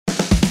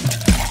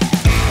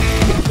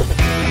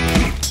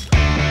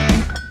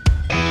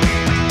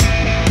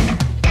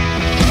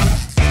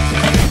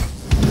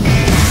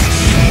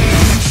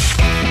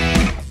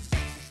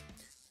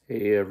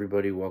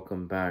everybody,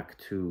 welcome back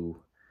to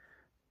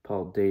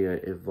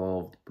Paldea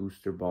Evolved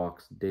Booster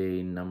Box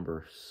Day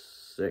number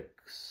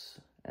 6,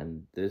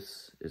 and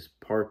this is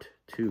part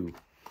 2.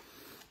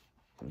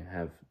 We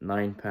have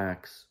 9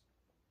 packs,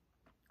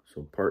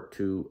 so part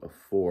 2 of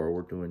 4.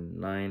 We're doing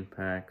 9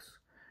 packs,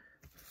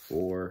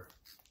 4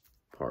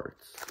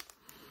 parts.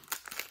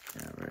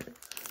 Alright,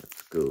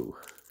 let's go.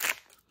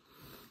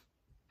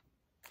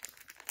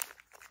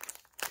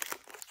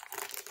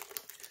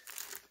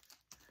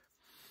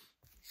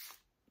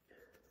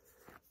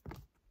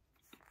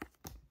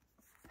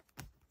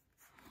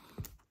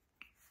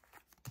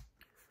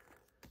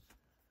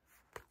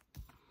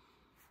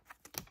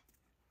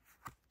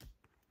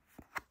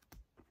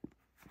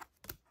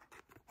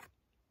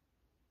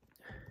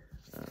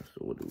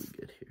 So what do we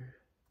get here?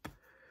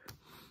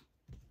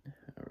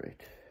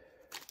 Alright.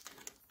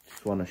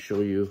 Just want to show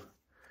you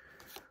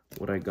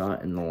what I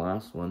got in the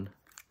last one.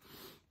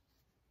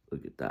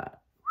 Look at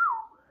that.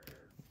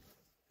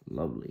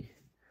 Lovely.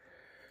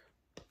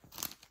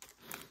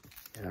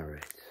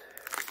 Alright.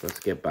 Let's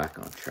get back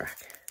on track.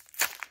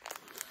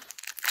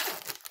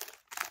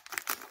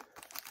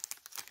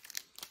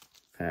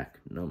 Pack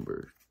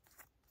number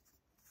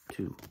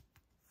 2.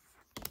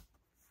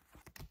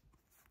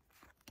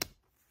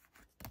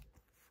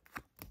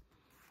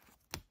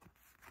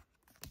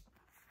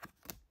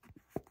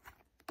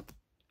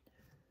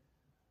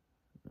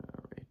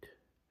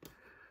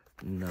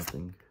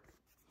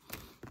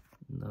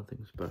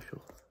 Nothing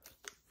special.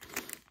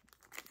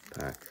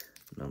 Pack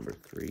number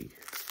 3.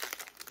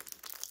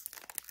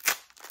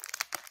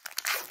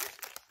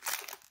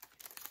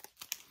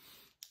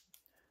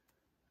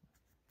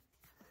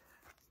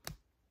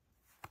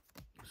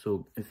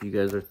 So if you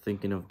guys are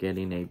thinking of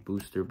getting a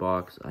booster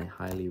box, I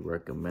highly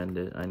recommend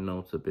it. I know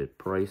it's a bit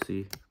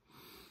pricey,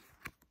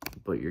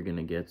 but you're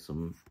gonna get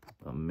some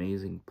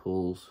amazing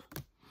pulls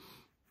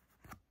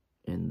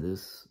in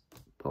this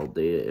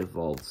Paldea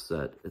Evolved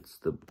set. It's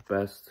the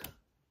best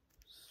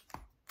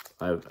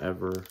I've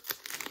ever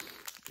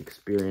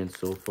experienced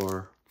so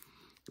far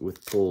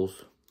with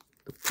pulls.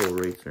 The pull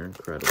rates are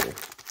incredible.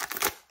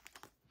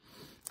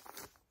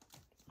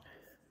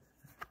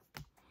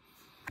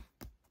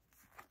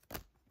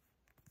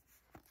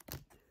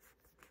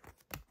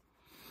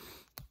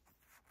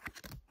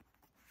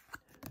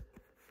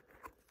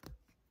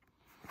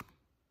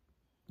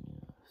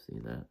 Yeah, see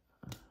that?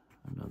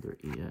 Another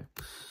EX.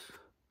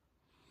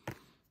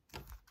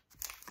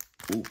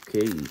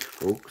 Okay,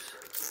 folks,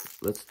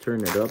 let's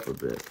turn it up a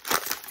bit.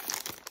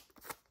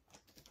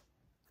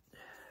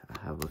 I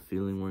have a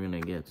feeling we're gonna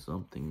get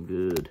something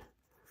good.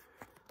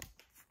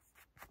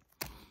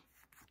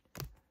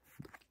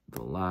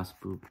 The last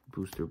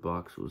booster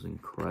box was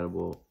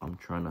incredible. I'm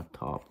trying to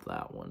top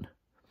that one.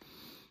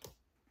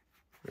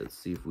 Let's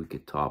see if we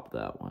could top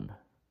that one.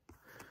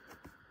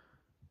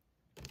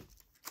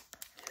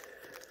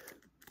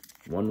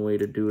 One way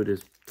to do it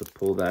is to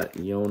pull that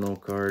Yono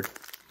card.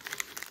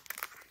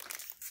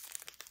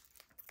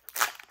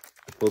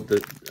 I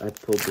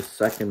pulled the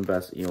second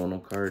best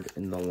Iono card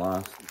in the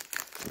last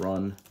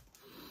run,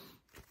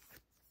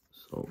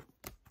 so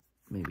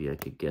maybe I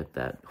could get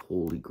that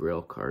Holy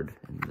Grail card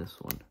in this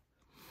one.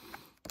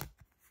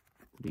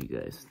 What do you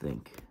guys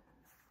think?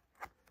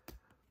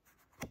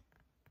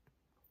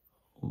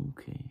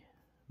 Okay,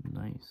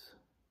 nice.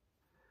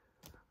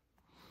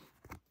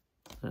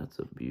 That's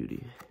a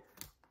beauty.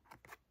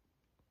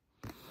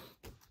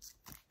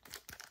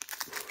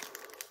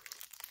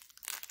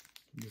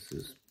 This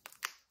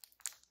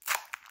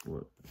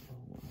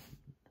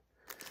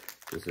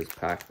is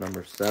pack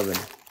number 7.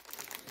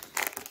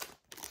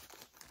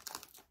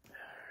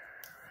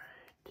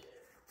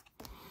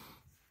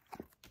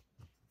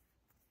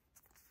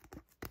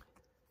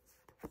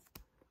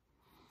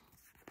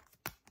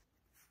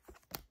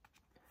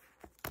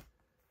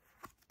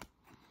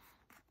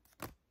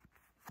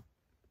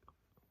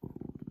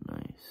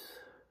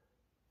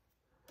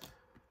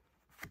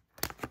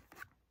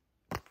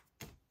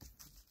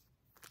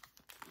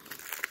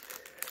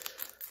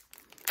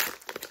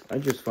 I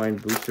just find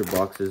booster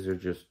boxes are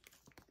just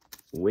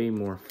way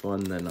more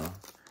fun than a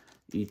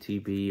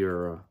ETB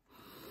or a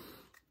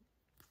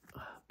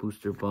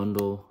booster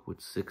bundle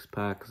with 6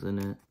 packs in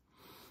it.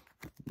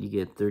 You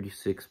get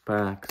 36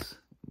 packs,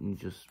 you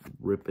just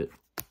rip it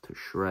to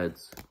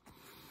shreds.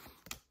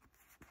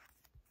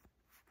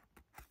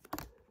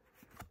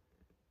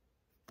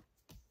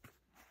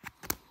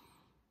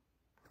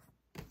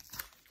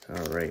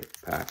 Alright,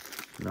 pack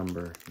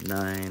number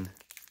 9.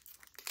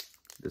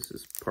 This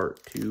is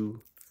part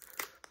 2.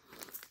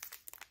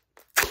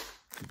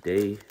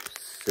 Day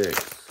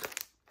 6.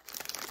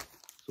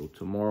 So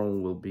tomorrow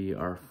will be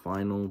our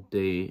final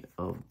day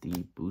of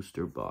the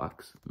booster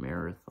box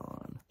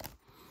marathon.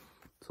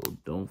 So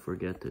don't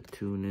forget to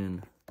tune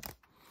in.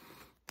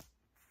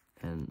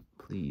 And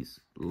please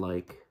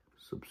like,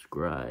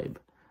 subscribe,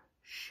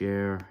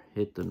 share,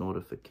 hit the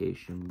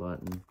notification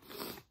button.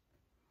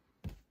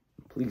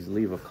 Please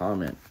leave a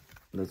comment.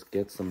 Let's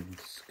get some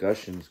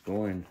discussions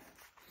going.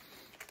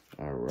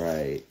 All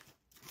right.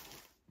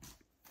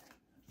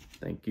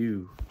 Thank Thank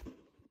you.